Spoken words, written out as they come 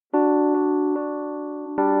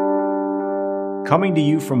Coming to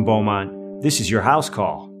you from Beaumont, this is your house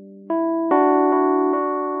call.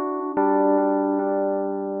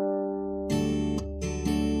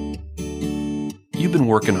 You've been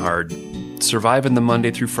working hard, surviving the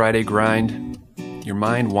Monday through Friday grind. Your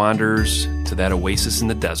mind wanders to that oasis in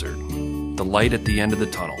the desert, the light at the end of the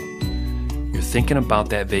tunnel. You're thinking about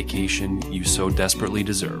that vacation you so desperately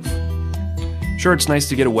deserve. Sure, it's nice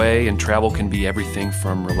to get away, and travel can be everything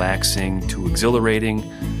from relaxing to exhilarating,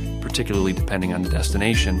 particularly depending on the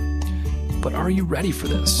destination. But are you ready for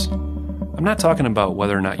this? I'm not talking about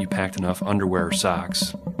whether or not you packed enough underwear or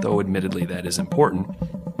socks, though admittedly that is important.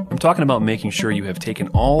 I'm talking about making sure you have taken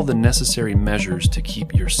all the necessary measures to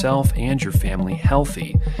keep yourself and your family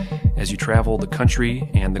healthy as you travel the country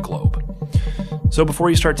and the globe. So before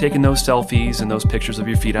you start taking those selfies and those pictures of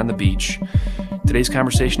your feet on the beach, today's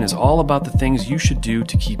conversation is all about the things you should do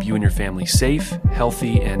to keep you and your family safe,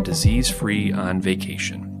 healthy, and disease-free on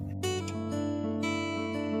vacation.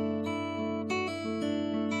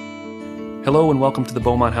 Hello and welcome to the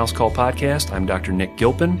Beaumont House Call Podcast. I'm Dr. Nick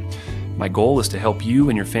Gilpin. My goal is to help you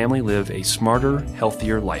and your family live a smarter,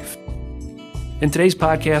 healthier life. In today's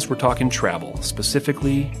podcast, we're talking travel,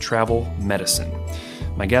 specifically travel medicine.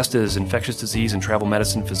 My guest is infectious disease and travel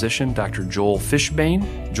medicine physician, Dr. Joel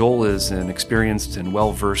Fishbane. Joel is an experienced and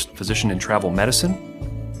well-versed physician in travel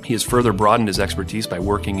medicine. He has further broadened his expertise by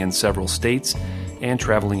working in several states and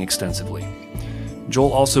traveling extensively.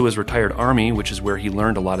 Joel also is retired Army, which is where he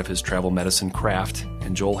learned a lot of his travel medicine craft,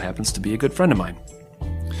 and Joel happens to be a good friend of mine.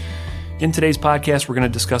 In today's podcast, we're going to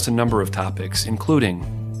discuss a number of topics, including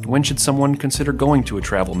when should someone consider going to a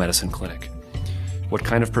travel medicine clinic? What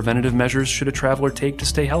kind of preventative measures should a traveler take to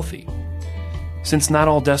stay healthy? Since not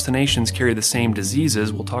all destinations carry the same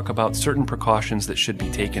diseases, we'll talk about certain precautions that should be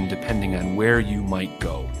taken depending on where you might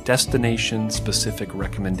go, destination-specific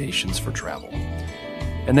recommendations for travel.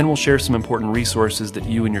 And then we'll share some important resources that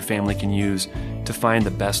you and your family can use to find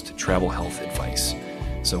the best travel health advice.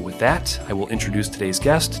 So with that, I will introduce today's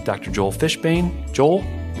guest, Dr. Joel Fishbane. Joel,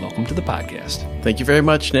 welcome to the podcast. Thank you very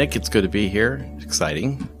much, Nick. It's good to be here. It's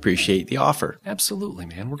exciting. Appreciate the offer. Absolutely,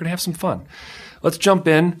 man. We're going to have some fun. Let's jump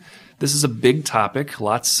in. This is a big topic,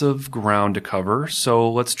 lots of ground to cover. So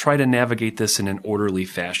let's try to navigate this in an orderly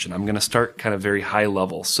fashion. I'm going to start kind of very high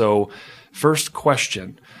level. So first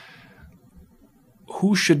question.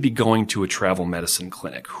 Who should be going to a travel medicine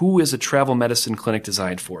clinic? Who is a travel medicine clinic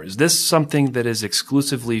designed for? Is this something that is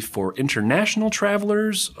exclusively for international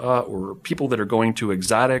travelers or people that are going to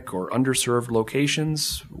exotic or underserved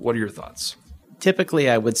locations? What are your thoughts? Typically,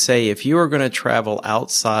 I would say if you are going to travel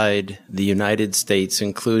outside the United States,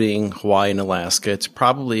 including Hawaii and Alaska, it's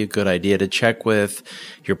probably a good idea to check with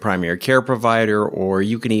your primary care provider, or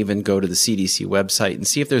you can even go to the CDC website and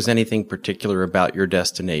see if there's anything particular about your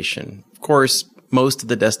destination. Of course, most of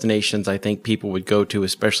the destinations I think people would go to,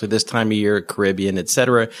 especially this time of year, Caribbean,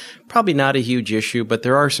 etc., probably not a huge issue, but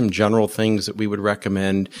there are some general things that we would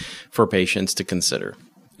recommend for patients to consider.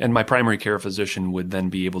 And my primary care physician would then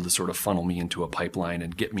be able to sort of funnel me into a pipeline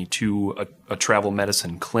and get me to a travel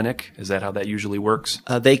medicine clinic. Is that how that usually works?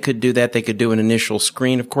 They could do that. They could do an initial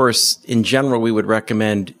screen. Of course, in general, we would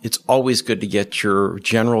recommend it's always good to get your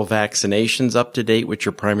general vaccinations up to date, which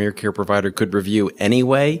your primary care provider could review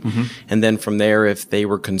anyway. Mm-hmm. And then from there, if they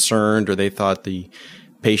were concerned or they thought the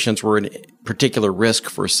patients were in particular risk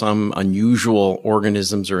for some unusual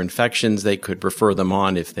organisms or infections, they could refer them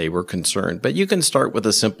on if they were concerned. But you can start with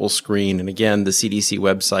a simple screen. And again, the CDC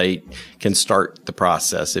website can start the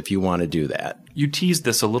process if you want to do that. You teased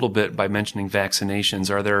this a little bit by mentioning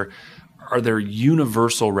vaccinations. Are there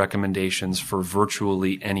universal recommendations for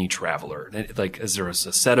virtually any traveler? Like, is there a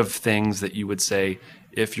set of things that you would say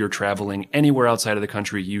if you're traveling anywhere outside of the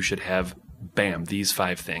country, you should have, bam, these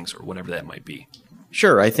 5 things or whatever that might be?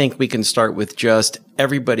 Sure. I think we can start with just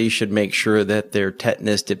everybody should make sure that their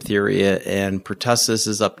tetanus, diphtheria, and pertussis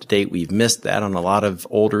is up to date. We've missed that on a lot of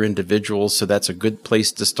older individuals, so that's a good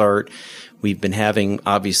place to start. We've been having,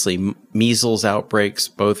 obviously, measles outbreaks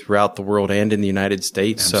both throughout the world and in the United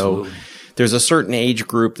States. Absolutely. So there's a certain age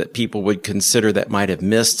group that people would consider that might have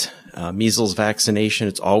missed measles vaccination.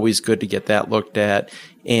 It's always good to get that looked at.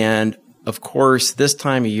 And of course, this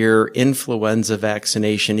time of year, influenza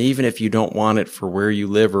vaccination, even if you don't want it for where you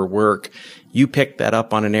live or work, you pick that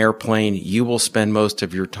up on an airplane, you will spend most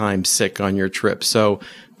of your time sick on your trip. So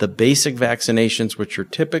the basic vaccinations, which are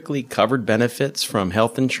typically covered benefits from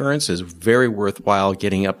health insurance, is very worthwhile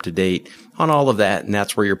getting up to date on all of that, and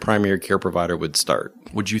that's where your primary care provider would start.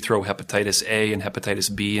 Would you throw hepatitis A and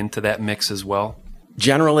hepatitis B into that mix as well?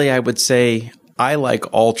 Generally, I would say I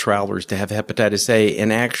like all travelers to have hepatitis A.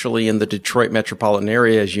 And actually in the Detroit metropolitan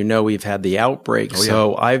area, as you know, we've had the outbreak.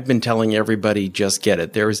 So I've been telling everybody, just get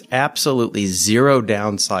it. There is absolutely zero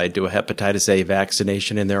downside to a hepatitis A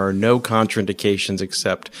vaccination, and there are no contraindications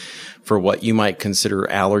except for what you might consider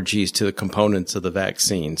allergies to the components of the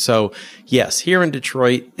vaccine. So yes, here in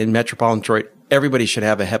Detroit, in metropolitan Detroit, everybody should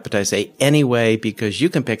have a hepatitis A anyway, because you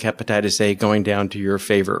can pick hepatitis A going down to your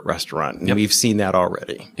favorite restaurant. And we've seen that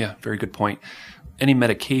already. Yeah, very good point. Any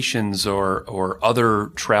medications or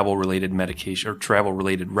other travel-related medication or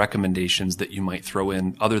travel-related recommendations that you might throw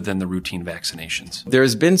in other than the routine vaccinations?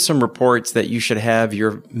 There's been some reports that you should have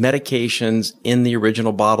your medications in the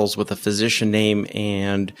original bottles with a physician name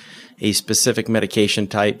and a specific medication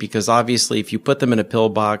type, because obviously if you put them in a pill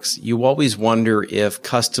box, you always wonder if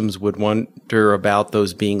customs would wonder about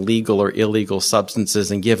those being legal or illegal substances.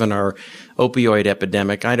 And given our opioid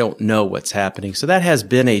epidemic, I don't know what's happening. So that has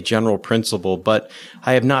been a general principle, but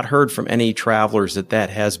I have not heard from any travelers that that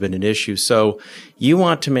has been an issue. So you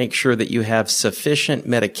want to make sure that you have sufficient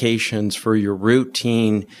medications for your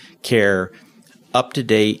routine care, up to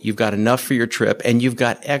date, you've got enough for your trip, and you've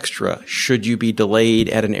got extra should you be delayed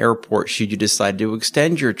at an airport, should you decide to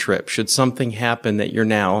extend your trip, should something happen that you're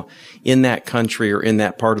now in that country or in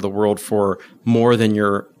that part of the world for more than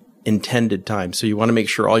your intended time. So you want to make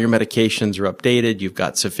sure all your medications are updated, you've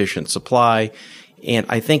got sufficient supply, and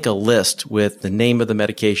I think a list with the name of the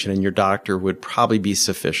medication and your doctor would probably be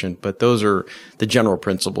sufficient, but those are the general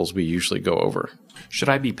principles we usually go over. Should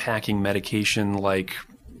I be packing medication like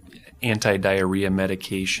anti-diarrhea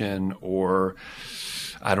medication, or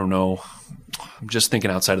I don't know, I'm just thinking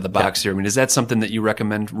outside of the box here. I mean, is that something that you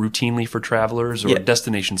recommend routinely for travelers or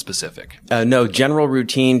destination specific? No, general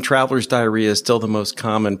routine. Traveler's diarrhea is still the most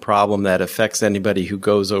common problem that affects anybody who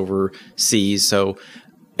goes overseas. So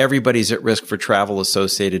everybody's at risk for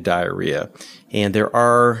travel-associated diarrhea. And there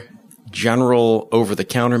are general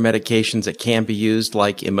over-the-counter medications that can be used,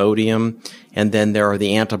 like Imodium, and then there are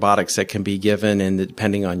the antibiotics that can be given, and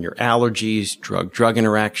depending on your allergies, drug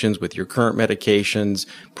interactions with your current medications,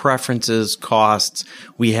 preferences, costs,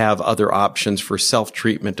 we have other options for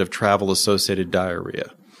self-treatment of travel-associated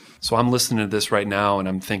diarrhea. So I'm listening to this right now, and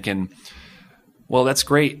I'm thinking, well, that's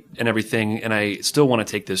great and everything, and I still want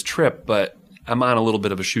to take this trip, but I'm on a little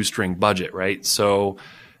bit of a shoestring budget, right? So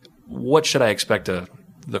what should I expect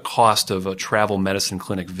the cost of a travel medicine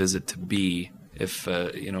clinic visit to be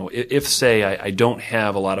if say I don't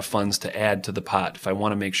have a lot of funds to add to the pot, if I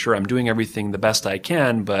want to make sure I'm doing everything the best I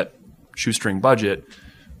can, but shoestring budget,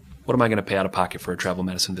 what am I going to pay out of pocket for a travel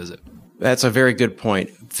medicine visit? That's a very good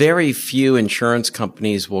point. Very few insurance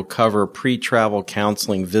companies will cover pre-travel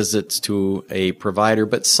counseling visits to a provider,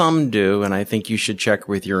 but some do, and I think you should check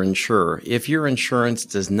with your insurer. If your insurance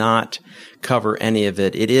does not cover any of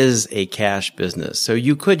it, it is a cash business, so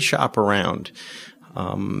you could shop around.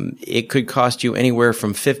 It could cost you anywhere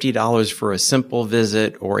from $50 for a simple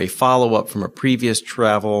visit or a follow-up from a previous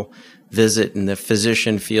travel visit, and the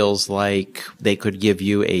physician feels like they could give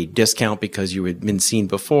you a discount because you had been seen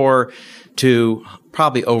before, to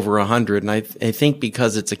probably over $100. And I think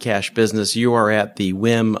because it's a cash business, you are at the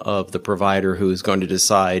whim of the provider who is going to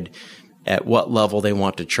decide at what level they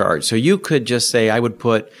want to charge. So you could just say, I would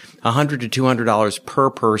put $100 to $200 per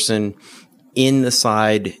person in the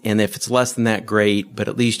side, and if it's less than that, great, but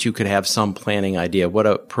at least you could have some planning idea what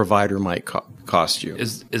a provider might cost you.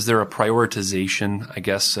 Is there a prioritization, I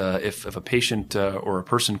guess, if a patient or a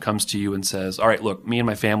person comes to you and says, all right, look, me and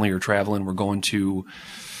my family are traveling, we're going to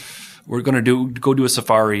go do a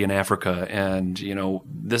safari in Africa, and,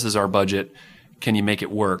 this is our budget, can you make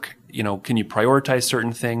it work? Can you prioritize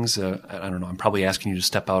certain things? I don't know, I'm probably asking you to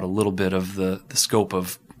step out a little bit of the scope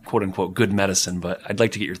of quote unquote good medicine, but I'd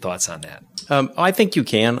like to get your thoughts on that. I think you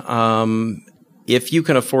can. If you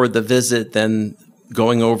can afford the visit, then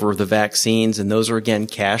going over the vaccines, and those are again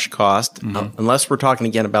cash cost, unless we're talking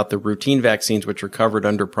again about the routine vaccines, which are covered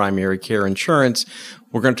under primary care insurance.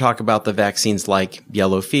 We're going to talk about the vaccines like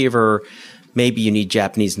yellow fever. Maybe you need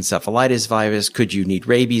Japanese encephalitis virus. Could you need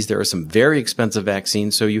rabies? There are some very expensive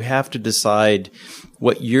vaccines. So you have to decide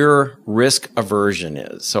what your risk aversion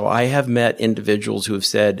is. So I have met individuals who have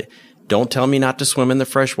said, don't tell me not to swim in the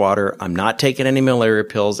fresh water. I'm not taking any malaria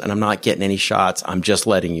pills, and I'm not getting any shots. I'm just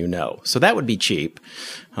letting you know. So that would be cheap.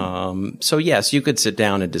 So yes, you could sit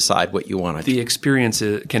down and decide what you want to do. The experience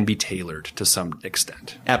can be tailored to some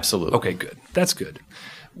extent. Absolutely. Okay, good. That's good.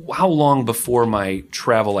 How long before my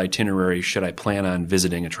travel itinerary should I plan on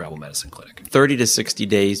visiting a travel medicine clinic? 30 to 60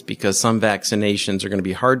 days, because some vaccinations are going to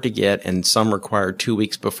be hard to get and some require 2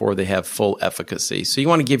 weeks before they have full efficacy. So you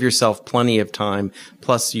want to give yourself plenty of time.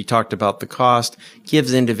 Plus, you talked about the cost,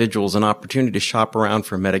 gives individuals an opportunity to shop around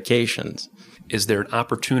for medications. Is there an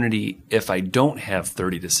opportunity if I don't have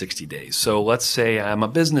 30 to 60 days? So let's say I'm a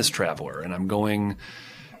business traveler and I'm going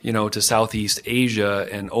to Southeast Asia,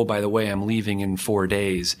 and oh, by the way, I'm leaving in 4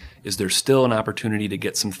 days. Is there still an opportunity to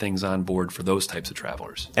get some things on board for those types of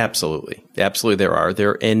travelers? Absolutely. Absolutely there are.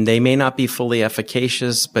 And they may not be fully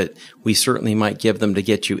efficacious, but we certainly might give them to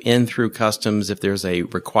get you in through customs. If there's a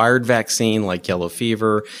required vaccine like yellow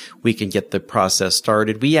fever, we can get the process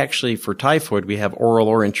started. We actually, for typhoid, we have oral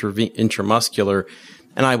or intramuscular.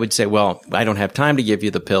 And I would say, well, I don't have time to give you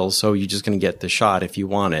the pills, so you're just going to get the shot if you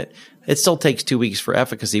want it. It still takes 2 weeks for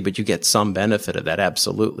efficacy, but you get some benefit of that,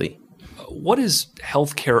 absolutely. What does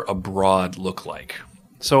healthcare abroad look like?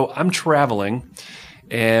 So I'm traveling,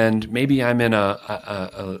 and maybe I'm in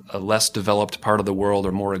a less developed part of the world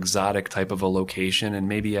or more exotic type of a location, and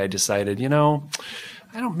maybe I decided,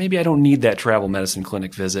 maybe I don't need that travel medicine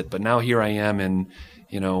clinic visit, but now here I am in,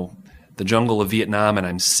 the jungle of Vietnam, and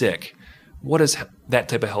I'm sick. What does that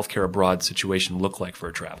type of healthcare abroad situation look like for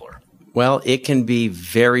a traveler? Well, it can be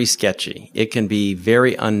very sketchy. It can be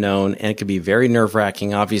very unknown, and it can be very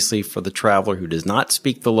nerve-wracking, obviously, for the traveler who does not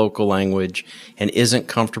speak the local language and isn't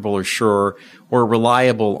comfortable or sure or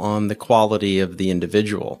reliable on the quality of the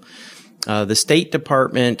individual. The State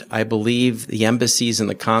Department, I believe the embassies and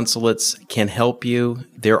the consulates can help you.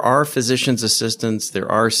 There are physician's assistants. There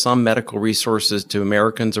are some medical resources to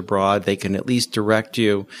Americans abroad. They can at least direct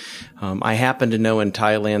you. I happen to know in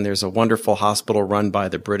Thailand there's a wonderful hospital run by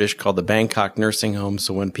the British called the Bangkok Nursing Home.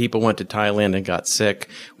 So when people went to Thailand and got sick,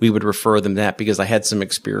 we would refer them that because I had some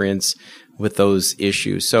experience with those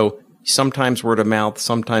issues. So sometimes word of mouth,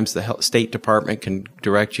 sometimes the State Department can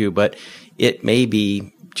direct you, but it may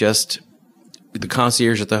be just the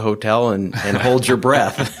concierge at the hotel and hold your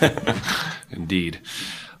breath. Indeed.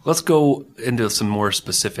 Let's go into some more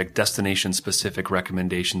specific, destination-specific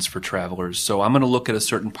recommendations for travelers. So I'm going to look at a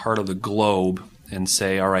certain part of the globe and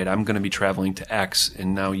say, all right, I'm going to be traveling to X,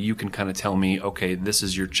 and now you can kind of tell me, okay, this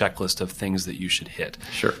is your checklist of things that you should hit.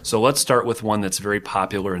 Sure. So let's start with one that's very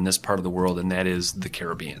popular in this part of the world, and that is the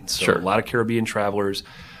Caribbean. So Sure. A lot of Caribbean travelers.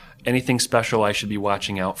 Anything special I should be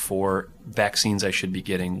watching out for? Vaccines I should be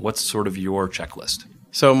getting? What's sort of your checklist?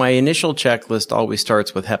 So my initial checklist always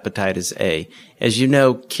starts with hepatitis A. As you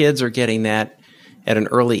know, kids are getting that at an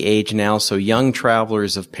early age now, so young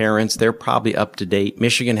travelers of parents, they're probably up to date.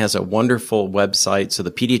 Michigan has a wonderful website, so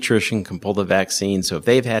the pediatrician can pull the vaccine. So if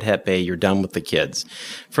they've had Hep A, you're done with the kids.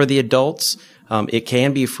 For the adults, it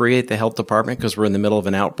can be free at the health department because we're in the middle of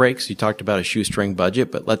an outbreak. So you talked about a shoestring budget,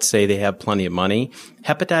 but let's say they have plenty of money.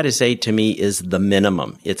 Hepatitis A to me is the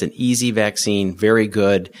minimum. It's an easy vaccine, very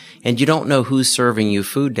good. And you don't know who's serving you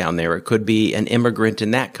food down there. It could be an immigrant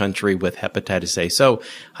in that country with hepatitis A. So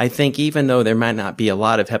I think even though there might not be a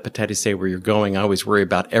lot of hepatitis A where you're going, I always worry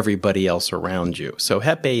about everybody else around you. So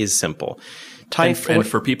Hep A is simple. Typhoid. And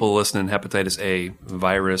for people listening, hepatitis A,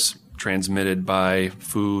 virus transmitted by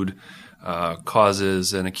food,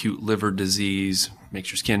 causes an acute liver disease, makes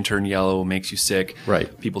your skin turn yellow, makes you sick.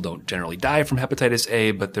 Right. People don't generally die from hepatitis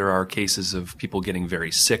A, but there are cases of people getting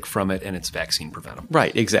very sick from it, and it's vaccine preventable.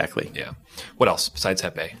 Right, exactly. Yeah. What else besides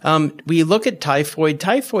Hep A? We look at typhoid.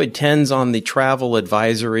 Typhoid tends on the travel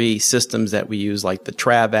advisory systems that we use, like the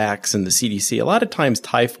Travax and the CDC. A lot of times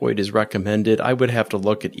typhoid is recommended. I would have to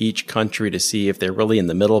look at each country to see if they're really in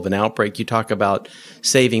the middle of an outbreak. You talk about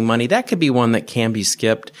saving money. That could be one that can be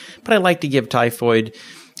skipped, but I like to give typhoid.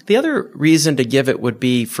 The other reason to give it would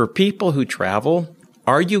be for people who travel.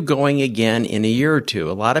 Are you going again in a year or two?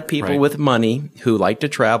 A lot of people with money who like to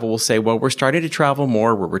travel will say, well, we're starting to travel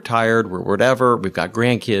more. We're retired. We're whatever. We've got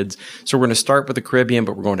grandkids. So we're going to start with the Caribbean,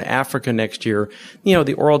 but we're going to Africa next year.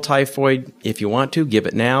 The oral typhoid, if you want to, give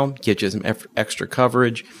it now, get you some extra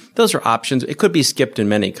coverage. Those are options. It could be skipped in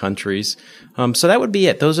many countries. So that would be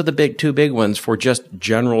it. Those are the two big ones for just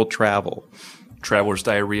general travel. Traveler's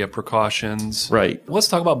diarrhea precautions. Right. Let's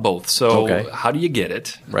talk about both. So Okay. How do you get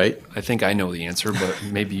it? Right. I think I know the answer, but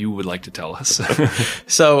maybe you would like to tell us.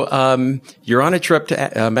 So you're on a trip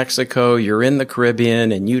to Mexico, you're in the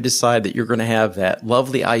Caribbean, and you decide that you're going to have that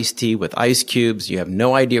lovely iced tea with ice cubes. You have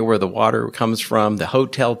no idea where the water comes from. The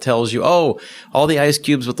hotel tells you, oh, all the ice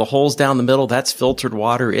cubes with the holes down the middle, that's filtered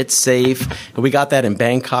water. It's safe. And we got that in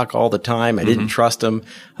Bangkok all the time. I didn't trust them.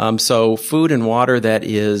 So food and water that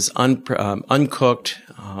is unclean uncooked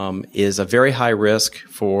is a very high risk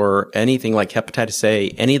for anything like hepatitis A,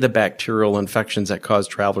 any of the bacterial infections that cause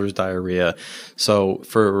travelers' diarrhea. So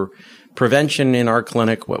for prevention in our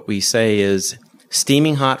clinic, what we say is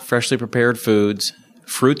steaming hot, freshly prepared foods,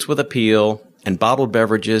 fruits with a peel, and bottled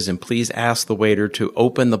beverages, and please ask the waiter to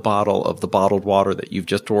open the bottle of the bottled water that you've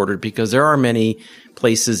just ordered, because there are many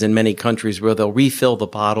places in many countries where they'll refill the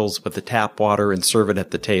bottles with the tap water and serve it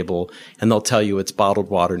at the table, and they'll tell you it's bottled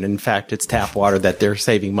water, and in fact, it's tap water that they're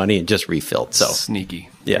saving money and just refilled. So sneaky,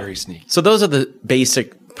 yeah. Very sneaky. So those are the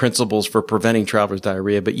basic principles for preventing travelers'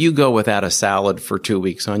 diarrhea, but you go without a salad for 2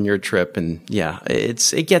 weeks on your trip, and yeah,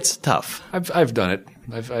 it gets tough. I've done it.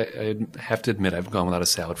 I have to admit, I've gone without a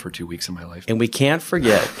salad for 2 weeks in my life. And we can't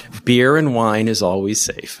forget, beer and wine is always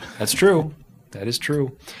safe. That's true. That is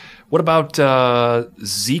true. What about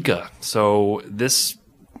Zika? So this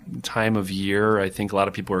time of year, I think a lot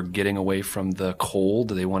of people are getting away from the cold.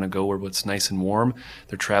 They want to go where it's nice and warm.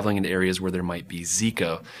 They're traveling into areas where there might be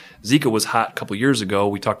Zika. Zika was hot a couple years ago.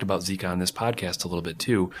 We talked about Zika on this podcast a little bit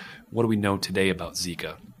too. What do we know today about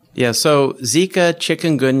Zika? Yeah, so Zika,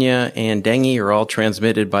 chikungunya, and dengue are all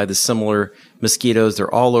transmitted by the similar mosquitoes.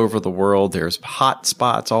 They're all over the world. There's hot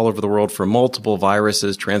spots all over the world for multiple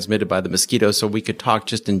viruses transmitted by the mosquitoes. So we could talk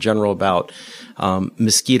just in general about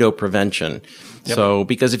mosquito prevention. Yep. So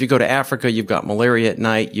because if you go to Africa, you've got malaria at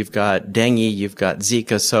night, you've got dengue, you've got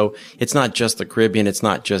Zika. So it's not just the Caribbean, it's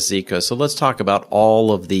not just Zika. So let's talk about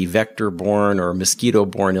all of the vector-borne or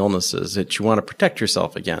mosquito-borne illnesses that you want to protect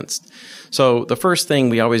yourself against. So the first thing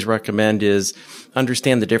we always recommend is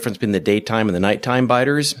understand the difference between the daytime and the nighttime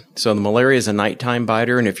biters. So the malaria is a nighttime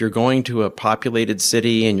biter, and if you're going to a populated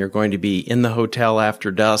city and you're going to be in the hotel after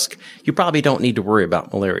dusk, you probably don't need to worry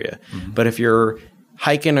about malaria. Mm-hmm. But if you're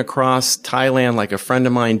hiking across Thailand like a friend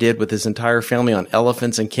of mine did with his entire family on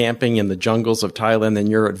elephants and camping in the jungles of Thailand, then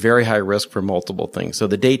you're at very high risk for multiple things. So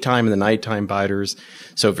the daytime and the nighttime biters.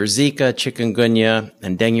 So for Zika, chikungunya,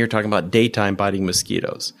 and dengue, you're talking about daytime biting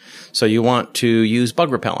mosquitoes. So you want to use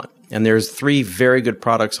bug repellent. And there's 3 very good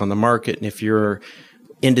products on the market. And if you're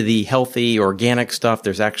into the healthy organic stuff,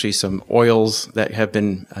 there's actually some oils that have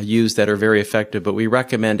been used that are very effective. But we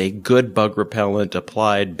recommend a good bug repellent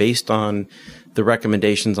applied based on the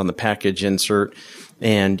recommendations on the package insert,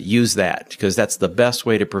 and use that because that's the best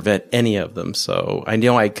way to prevent any of them. So I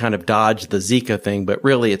know I kind of dodged the Zika thing, but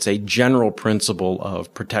really it's a general principle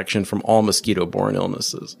of protection from all mosquito-borne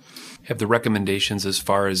illnesses. Have the recommendations as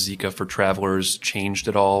far as Zika for travelers changed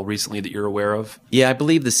at all recently that you're aware of? Yeah, I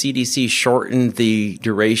believe the CDC shortened the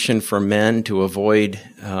duration for men to avoid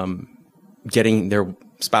getting their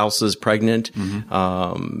spouses pregnant.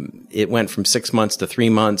 Mm-hmm. It went from 6 months to 3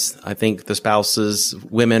 months. I think the spouses,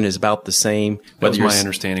 women, is about the same. That was my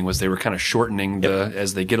understanding, was they were kind of shortening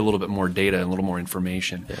as they get a little bit more data and a little more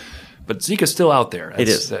information. Yep. But Zika's still out there. It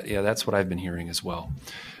is. That's what I've been hearing as well.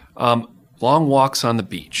 Long walks on the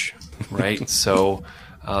beach, right? So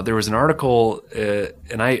there was an article,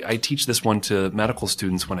 and I teach this one to medical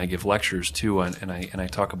students when I give lectures too, and I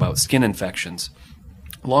talk about skin infections.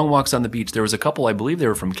 Long walks on the beach. There was a couple, I believe they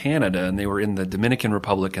were from Canada, and they were in the Dominican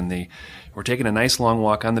Republic, and they were taking a nice long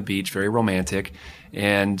walk on the beach, very romantic.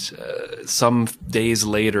 And some days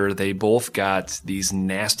later, they both got these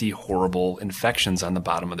nasty, horrible infections on the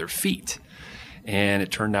bottom of their feet. And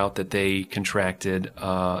it turned out that they contracted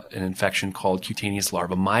an infection called cutaneous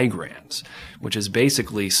larva migrans, which is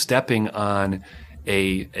basically stepping on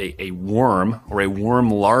a worm or a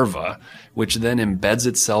worm larva, which then embeds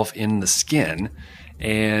itself in the skin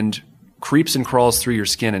and creeps and crawls through your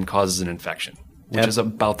skin and causes an infection, which is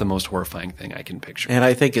about the most horrifying thing I can picture. And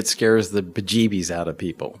I think it scares the bejeebies out of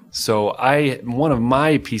people. So one of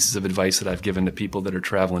my pieces of advice that I've given to people that are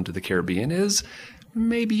traveling to the Caribbean is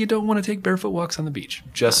maybe you don't want to take barefoot walks on the beach.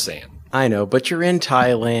 Just saying. I know, but you're in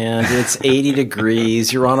Thailand. It's 80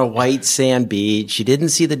 degrees. You're on a white sand beach. You didn't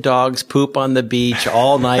see the dogs poop on the beach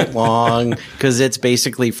all night long because it's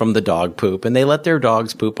basically from the dog poop. And they let their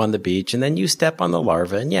dogs poop on the beach. And then you step on the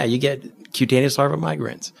larva. And yeah, you get cutaneous larva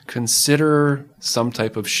migrans. Consider some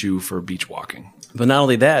type of shoe for beach walking. But not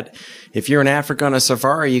only that, if you're in Africa on a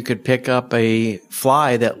safari, you could pick up a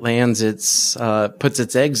fly that puts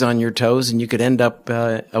its eggs on your toes, and you could end up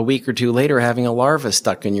a week or two later having a larva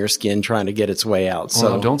stuck in your skin trying to get its way out.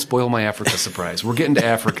 So don't spoil my Africa surprise. We're getting to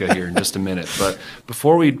Africa here in just a minute. But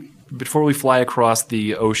before we fly across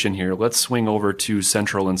the ocean here, let's swing over to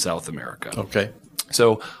Central and South America. Okay.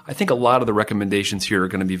 So I think a lot of the recommendations here are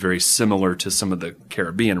going to be very similar to some of the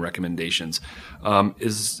Caribbean recommendations.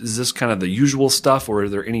 Is this kind of the usual stuff, or are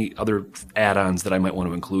there any other add-ons that I might want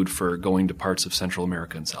to include for going to parts of Central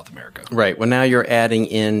America and South America? Right. Well, now you're adding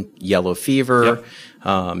in yellow fever,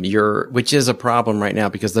 which is a problem right now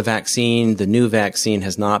because the new vaccine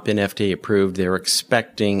has not been FDA approved. They're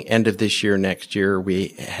expecting end of this year, next year. We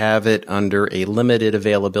have it under a limited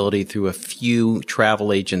availability through a few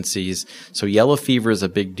travel agencies. So yellow fever is a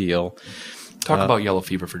big deal. Talk about yellow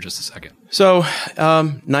fever for just a second. So,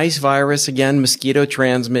 nice virus, again, mosquito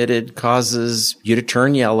transmitted, causes you to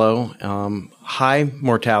turn yellow, high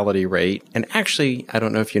mortality rate. And actually, I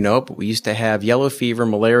don't know if you know, but we used to have yellow fever,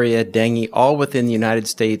 malaria, dengue, all within the United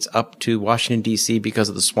States up to Washington, D.C. because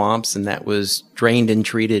of the swamps. And that was drained and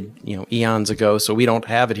treated, eons ago. So we don't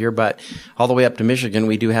have it here, but all the way up to Michigan,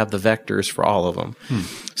 we do have the vectors for all of them.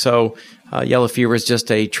 So, yellow fever is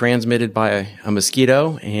just transmitted by a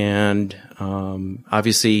mosquito and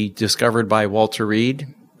obviously discovered by Walter Reed,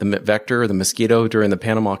 the vector, the mosquito during the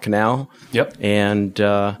Panama Canal. Yep. And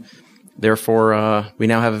therefore, we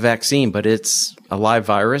now have a vaccine, but it's a live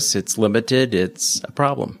virus. It's limited. It's a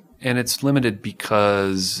problem. And it's limited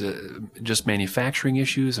because just manufacturing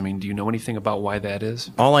issues? I mean, do you know anything about why that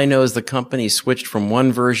is? All I know is the company switched from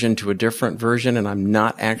one version to a different version, and I'm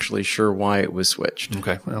not actually sure why it was switched.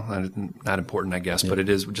 Okay. Well, not important, I guess, but it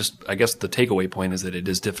is just, I guess the takeaway point is that it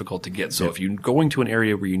is difficult to get. So if you're going to an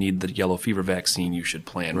area where you need the yellow fever vaccine, you should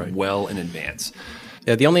plan well in advance.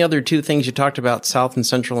 Yeah, the only other two things you talked about, South and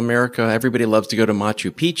Central America, everybody loves to go to Machu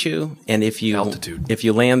Picchu. And if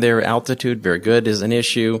you land there, altitude, very good, is an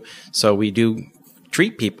issue. So we do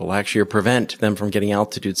treat people, actually, or prevent them from getting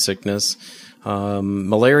altitude sickness.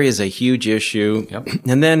 Malaria is a huge issue. Yep.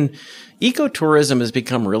 And then ecotourism has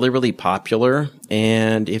become really, really popular.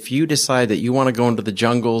 And if you decide that you want to go into the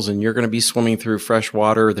jungles and you're going to be swimming through fresh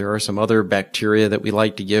water, there are some other bacteria that we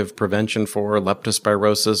like to give prevention for,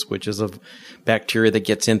 leptospirosis, which is a bacteria that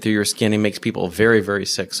gets in through your skin and makes people very, very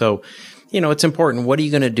sick. So, it's important. What are you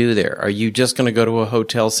going to do there? Are you just going to go to a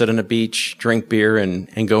hotel, sit on a beach, drink beer, and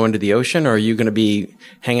go into the ocean? Or are you going to be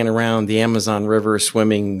hanging around the Amazon River,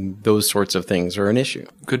 swimming? Those sorts of things are an issue.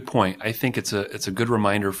 Good point. I think it's a good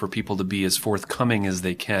reminder for people to be as forthcoming as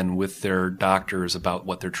they can with their doctors about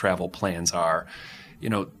what their travel plans are.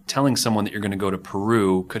 Telling someone that you're going to go to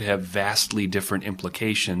Peru could have vastly different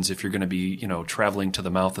implications if you're going to be, traveling to the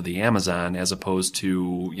mouth of the Amazon as opposed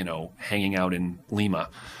to, hanging out in Lima.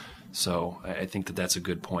 So I think that that's a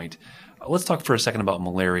good point. Let's talk for a second about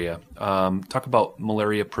malaria. Talk about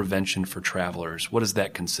malaria prevention for travelers. What does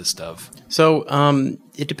that consist of? So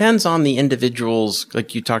it depends on the individuals,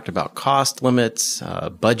 like you talked about, cost limits,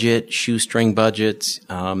 budget, shoestring budgets.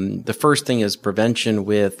 The first thing is prevention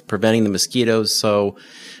with preventing the mosquitoes. So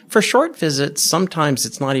for short visits, sometimes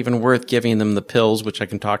it's not even worth giving them the pills, which I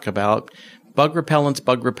can talk about. Bug repellents,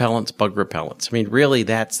 bug repellents, bug repellents. I mean, really,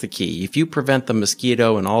 that's the key. If you prevent the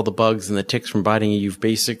mosquito and all the bugs and the ticks from biting you, you've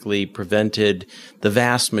basically prevented the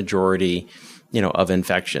vast majority, of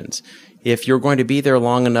infections. If you're going to be there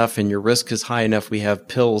long enough and your risk is high enough, we have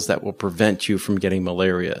pills that will prevent you from getting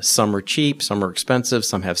malaria. Some are cheap, some are expensive,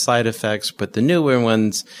 some have side effects, but the newer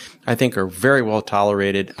ones, I think, are very well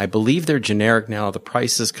tolerated. I believe they're generic now. The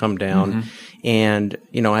prices come down. Mm-hmm. And,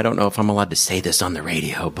 I don't know if I'm allowed to say this on the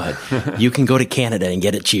radio, but you can go to Canada and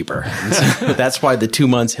get it cheaper. So that's why the 2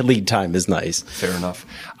 months lead time is nice. Fair enough.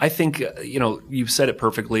 I think, you've said it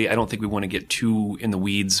perfectly. I don't think we want to get too in the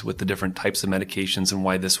weeds with the different types of medications and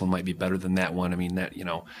why this one might be better than that one. I mean, that,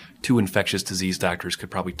 two infectious disease doctors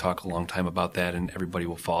could probably talk a long time about that and everybody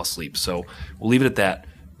will fall asleep. So we'll leave it at that.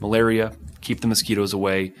 Malaria, keep the mosquitoes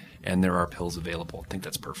away, and there are pills available. I think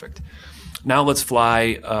that's perfect. Now let's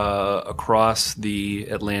fly across the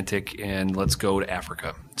Atlantic and let's go to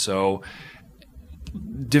Africa. So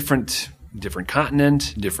different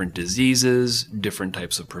continent, different diseases, different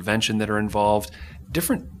types of prevention that are involved,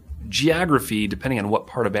 different geography, depending on what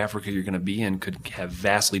part of Africa you're going to be in, could have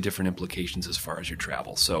vastly different implications as far as your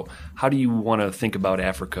travel. So how do you want to think about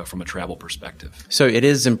Africa from a travel perspective? So it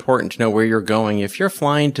is important to know where you're going. If you're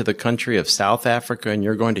flying to the country of South Africa and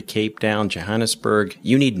you're going to Cape Town, Johannesburg,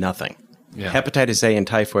 you need nothing. Yeah. Hepatitis A and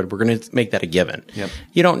typhoid, we're going to make that a given. Yep.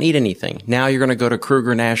 You don't need anything. Now you're going to go to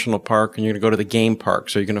Kruger National Park and you're going to go to the game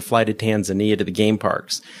parks, or you're going to fly to Tanzania to the game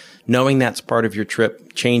parks. Knowing that's part of your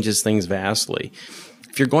trip changes things vastly.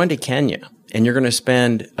 If you're going to Kenya and you're going to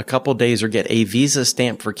spend a couple days or get a visa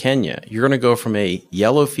stamp for Kenya, you're going to go from a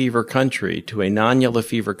yellow fever country to a non-yellow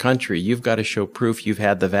fever country. You've got to show proof you've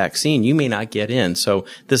had the vaccine. You may not get in. So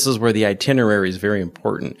this is where the itinerary is very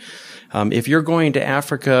important. If you're going to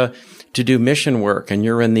Africa to do mission work and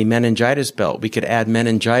you're in the meningitis belt, we could add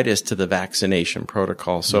meningitis to the vaccination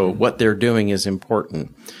protocol. So what they're doing is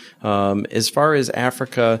important. As far as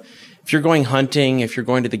Africa, if you're going hunting, if you're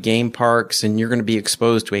going to the game parks and you're going to be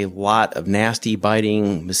exposed to a lot of nasty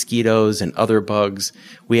biting mosquitoes and other bugs,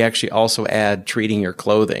 we actually also add treating your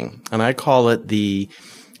clothing. And I call it the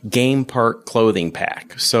game park clothing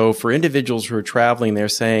pack. So for individuals who are traveling, they're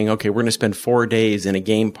saying, okay, we're going to spend 4 days in a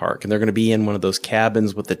game park and they're going to be in one of those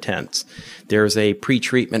cabins with the tents. There's a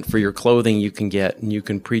pre-treatment for your clothing you can get, and you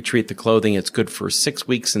can pre-treat the clothing. It's good for 6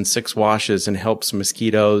 weeks and 6 washes and helps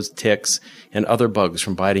mosquitoes, ticks, and other bugs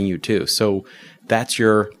from biting you too. So that's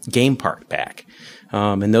your game park pack.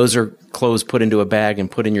 And those are clothes put into a bag and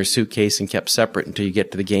put in your suitcase and kept separate until you get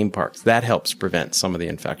to the game parks. That helps prevent some of the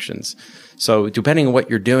infections. So depending on what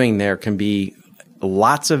you're doing, there can be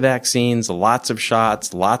lots of vaccines, lots of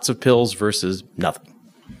shots, lots of pills versus nothing.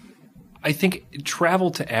 I think travel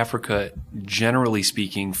to Africa, generally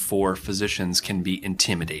speaking, for physicians can be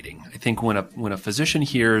intimidating. I think when a physician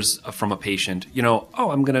hears from a patient,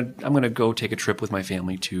 I'm gonna go take a trip with my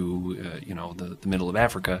family to the middle of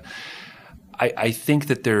Africa, I think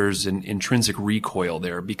that there's an intrinsic recoil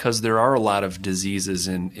there because there are a lot of diseases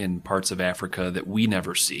in parts of Africa that we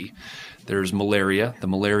never see. There's malaria. The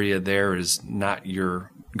malaria there is not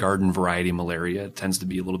your garden variety malaria. It tends to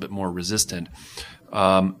be a little bit more resistant.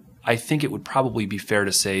 I think it would probably be fair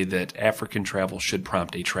to say that African travel should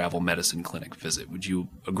prompt a travel medicine clinic visit. Would you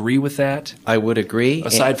agree with that? I would agree.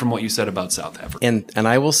 Aside from what you said about South Africa. And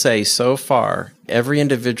I will say, so far, every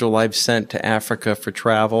individual I've sent to Africa for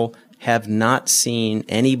travel have not seen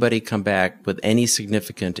anybody come back with any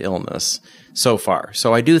significant illness so far.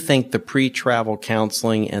 So I do think the pre-travel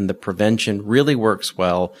counseling and the prevention really works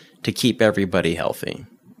well to keep everybody healthy.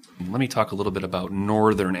 Let me talk a little bit about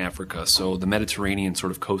northern Africa, so the Mediterranean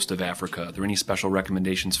sort of coast of Africa. Are there any special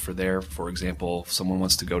recommendations for there? For example, if someone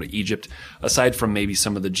wants to go to Egypt, aside from maybe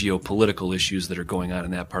some of the geopolitical issues that are going on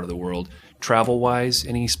in that part of the world, travel-wise,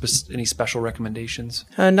 any special recommendations?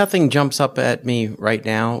 Nothing jumps up at me right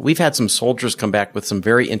now. We've had some soldiers come back with some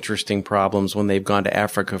very interesting problems when they've gone to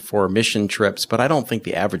Africa for mission trips, but I don't think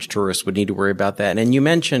the average tourist would need to worry about that. And you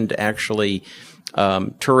mentioned actually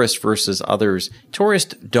tourists versus others.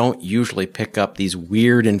 Tourists don't usually pick up these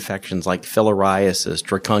weird infections like filariasis,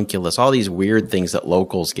 dracunculus, all these weird things that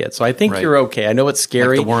locals get. So I think you're okay. I know it's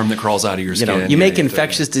scary. Like the worm that crawls out of your skin. You make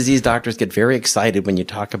infectious disease doctors get very excited when you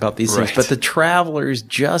talk about these things, but the travelers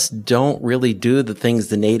just don't really do the things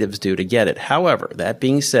the natives do to get it. However, that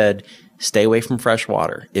being said, stay away from fresh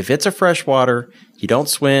water. If it's a fresh water, you don't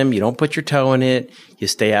swim, you don't put your toe in it, you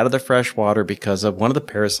stay out of the fresh water because of one of the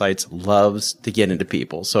parasites loves to get into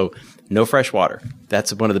people. So no fresh water.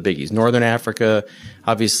 That's one of the biggies. Northern Africa,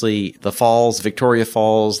 obviously the falls, Victoria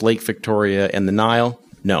Falls, Lake Victoria, and the Nile.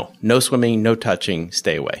 No swimming, no touching,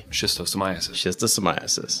 stay away.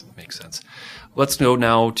 Schistosomiasis. Makes sense. Let's go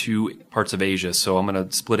now to parts of Asia. So I'm going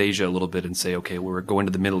to split Asia a little bit and say, okay, we're going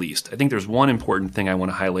to the Middle East. I think there's one important thing I want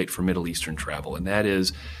to highlight for Middle Eastern travel, and that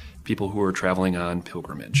is people who are traveling on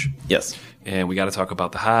pilgrimage. Yes. And we got to talk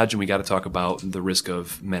about the Hajj, and we got to talk about the risk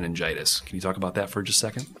of meningitis. Can you talk about that for just a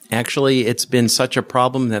second? Actually, it's been such a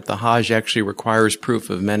problem that the Hajj actually requires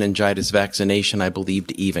proof of meningitis vaccination, I believe,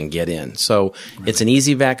 to even get in. So It's an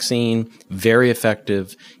easy vaccine, very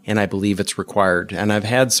effective, and I believe it's required. And I've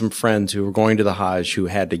had some friends who were going to the Hajj who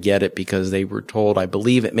had to get it because they were told, I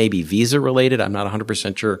believe it may be visa related. I'm not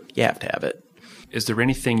 100% sure. You have to have it. Is there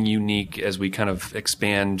anything unique as we kind of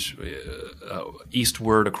expand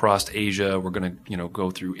eastward across Asia? We're going to,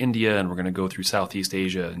 go through India, and we're going to go through Southeast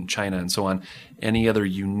Asia and China and so on. Any other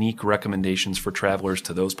unique recommendations for travelers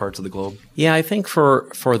to those parts of the globe? Yeah, I think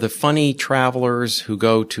for the funny travelers who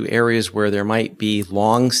go to areas where there might be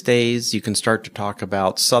long stays, you can start to talk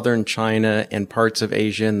about southern China and parts of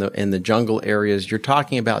Asia in the jungle areas. You're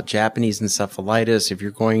talking about Japanese encephalitis. If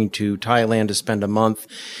you're going to Thailand to spend a month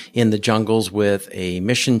in the jungles with a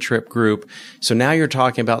mission trip group. So now you're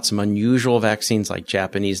talking about some unusual vaccines like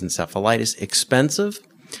Japanese encephalitis, expensive.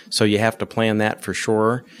 So you have to plan that for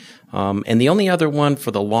sure. And the only other one for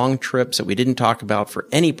the long trips that we didn't talk about for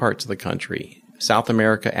any parts of the country, South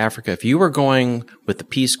America, Africa, if you were going with the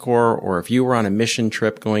Peace Corps or if you were on a mission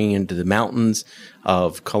trip going into the mountains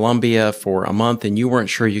of Colombia for a month and you weren't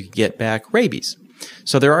sure you could get back, rabies.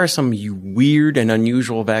 So there are some weird and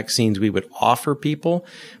unusual vaccines we would offer people,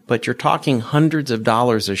 but you're talking hundreds of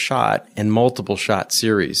dollars a shot and multiple shot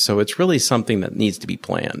series. So it's really something that needs to be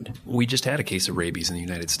planned. We just had a case of rabies in the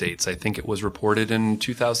United States. I think it was reported in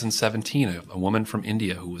 2017, a woman from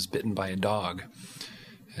India who was bitten by a dog.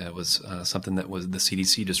 It was something that was the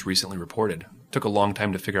CDC just recently reported. took a long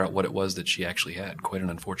time to figure out what it was that she actually had. Quite an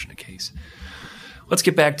unfortunate case. Let's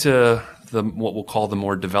get back to what we'll call the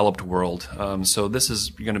more developed world. So this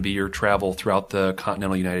is going to be your travel throughout the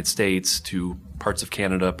continental United States to parts of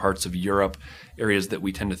Canada, parts of Europe, areas that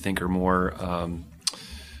we tend to think are more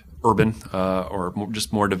urban or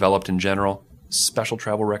just more developed in general. Special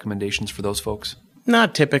travel recommendations for those folks?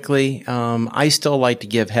 Not typically. I still like to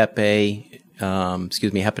give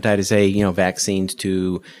hepatitis A, vaccines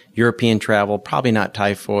to European travel. Probably not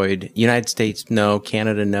typhoid. United States, no.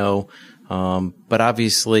 Canada, no. But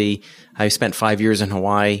obviously, I spent 5 years in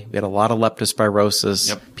Hawaii. We had a lot of leptospirosis.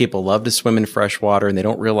 Yep. People love to swim in fresh water, and they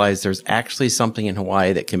don't realize there's actually something in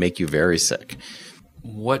Hawaii that can make you very sick.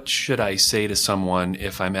 What should I say to someone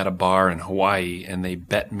if I'm at a bar in Hawaii and they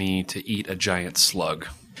bet me to eat a giant slug?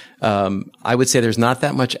 I would say there's not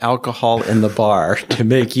that much alcohol in the bar to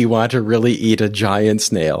make you want to really eat a giant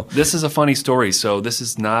snail. This is a funny story, so this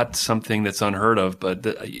is not something that's unheard of, but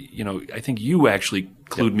I think you actually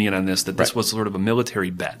clued me in on this, that this was sort of a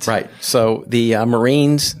military bet. Right. So the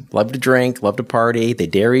Marines love to drink, love to party. They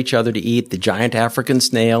dare each other to eat the giant African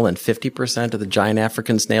snail, and 50% of the giant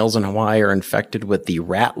African snails in Hawaii are infected with the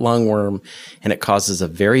rat lungworm, and it causes a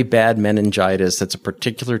very bad meningitis. That's a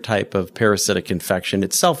particular type of parasitic infection.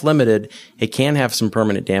 It's self-limited. It can have some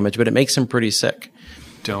permanent damage, but it makes them pretty sick.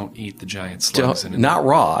 Don't eat the giant slugs. Not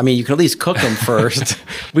raw. I mean, you can at least cook them first.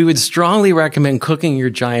 We would strongly recommend cooking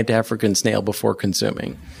your giant African snail before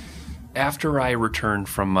consuming. After I returned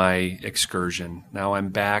from my excursion, now I'm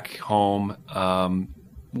back home.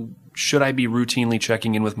 Should I be routinely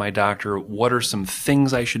checking in with my doctor? What are some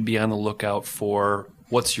things I should be on the lookout for?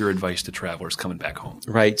 What's your advice to travelers coming back home?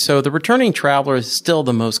 Right. So the returning traveler is still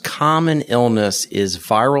the most common illness is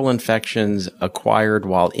viral infections acquired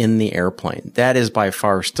while in the airplane. That is by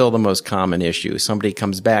far still the most common issue. Somebody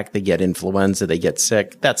comes back, they get influenza, they get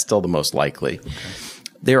sick. That's still the most likely. Okay.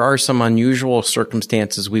 There are some unusual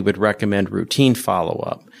circumstances we would recommend routine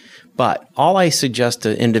follow-up. But all I suggest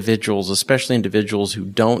to individuals, especially individuals who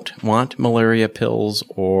don't want malaria pills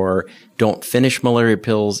or don't finish malaria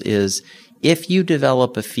pills, is if you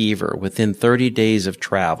develop a fever within 30 days of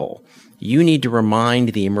travel, you need to remind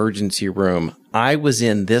the emergency room, I was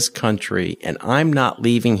in this country and I'm not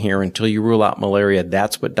leaving here until you rule out malaria.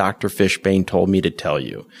 That's what Dr. Fishbane told me to tell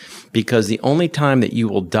you. Because the only time that you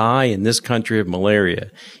will die in this country of malaria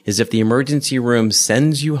is if the emergency room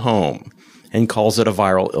sends you home and calls it a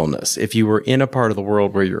viral illness, if you were in a part of the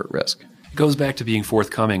world where you're at risk. It goes back to being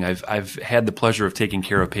forthcoming. I've had the pleasure of taking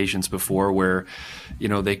care of patients before where,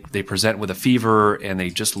 they present with a fever and they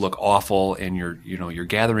just look awful, and you're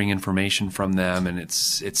gathering information from them, and it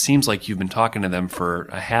seems like you've been talking to them for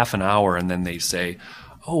a half an hour, and then they say,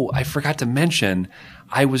 "Oh, I forgot to mention,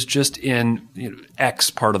 I was just in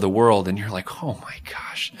X part of the world," and you're like, "Oh my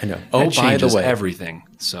gosh, I know. That changes by the way, everything."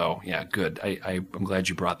 So yeah, good. I'm glad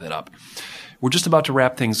you brought that up. We're just about to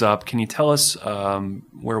wrap things up. Can you tell us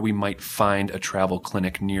where we might find a travel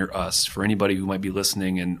clinic near us for anybody who might be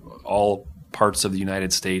listening in all parts of the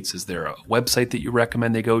United States? Is there a website that you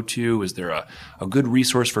recommend they go to? Is there a good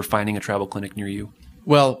resource for finding a travel clinic near you?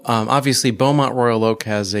 Well, obviously, Beaumont Royal Oak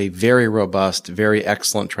has a very robust, very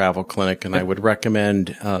excellent travel clinic, and I would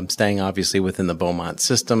recommend staying obviously within the Beaumont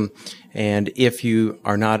system. And if you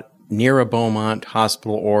are not near a Beaumont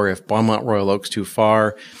hospital, or if Beaumont Royal Oak's too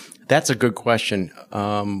far, that's a good question.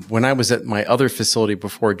 When I was at my other facility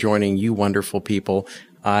before joining you wonderful people,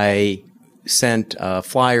 I sent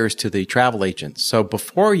flyers to the travel agents. So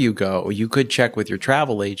before you go, you could check with your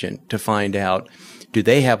travel agent to find out, do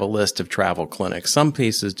they have a list of travel clinics? Some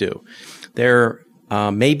places do. There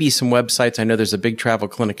may be some websites. I know there's a big travel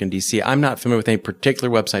clinic in D.C. I'm not familiar with any particular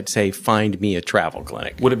website to say, find me a travel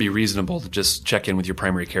clinic. Would it be reasonable to just check in with your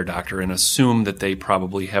primary care doctor and assume that they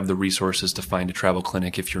probably have the resources to find a travel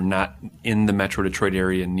clinic if you're not in the Metro Detroit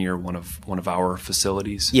area near one of our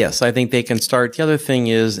facilities? Yes, I think they can start. The other thing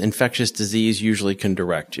is infectious disease usually can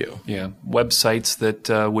direct you. Yeah. Websites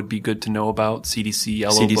that would be good to know about, CDC,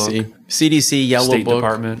 Yellow Book. CDC, Yellow State Book.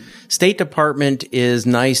 Department. State Department is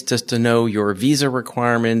nice just to know your visa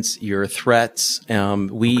requirements, your threats.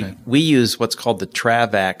 We use what's called the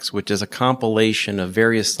Travax, which is a compilation of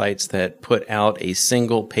various sites that put out a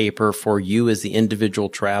single paper for you as the individual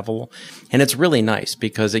travel. And it's really nice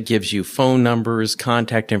because it gives you phone numbers,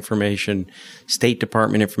 contact information, State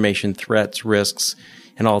Department information, threats, risks,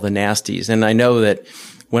 and all the nasties. And I know that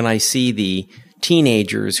when I see the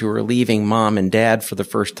teenagers who are leaving mom and dad for the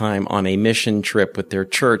first time on a mission trip with their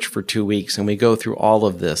church for 2 weeks, and we go through all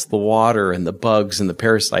of this, the water and the bugs and the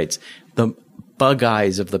parasites, the bug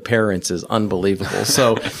eyes of the parents is unbelievable.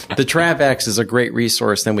 So the Travex is a great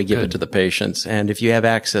resource. Then we give it to the patients. And if you have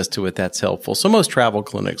access to it, that's helpful. So most travel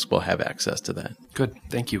clinics will have access to that. Good.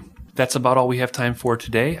 Thank you. That's about all we have time for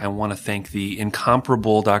today. I want to thank the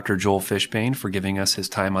incomparable Dr. Joel Fishbane for giving us his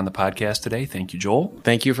time on the podcast today. Thank you, Joel.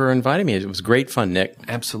 Thank you for inviting me. It was great fun, Nick.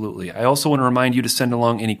 Absolutely. I also want to remind you to send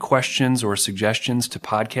along any questions or suggestions to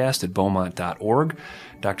podcast@beaumont.org.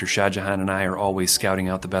 Dr. Shahjahan and I are always scouting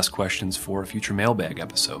out the best questions for a future mailbag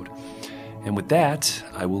episode. And with that,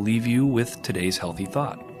 I will leave you with today's healthy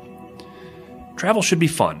thought. Travel should be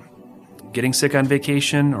fun. Getting sick on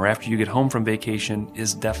vacation or after you get home from vacation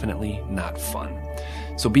is definitely not fun.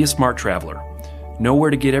 So be a smart traveler. Know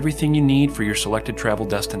where to get everything you need for your selected travel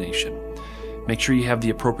destination. Make sure you have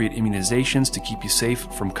the appropriate immunizations to keep you safe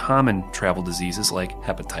from common travel diseases like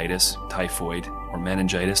hepatitis, typhoid, or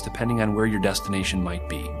meningitis, depending on where your destination might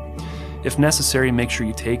be. If necessary, make sure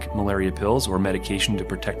you take malaria pills or medication to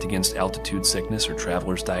protect against altitude sickness or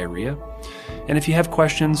traveler's diarrhea. And if you have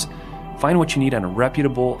questions, find what you need on a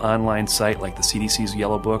reputable online site like the CDC's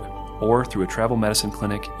Yellow Book or through a travel medicine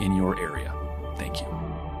clinic in your area. Thank you.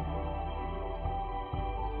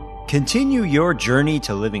 Continue your journey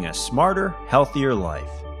to living a smarter, healthier life.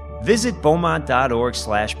 Visit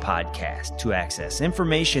beaumont.org/podcast to access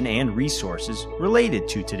information and resources related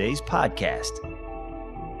to today's podcast.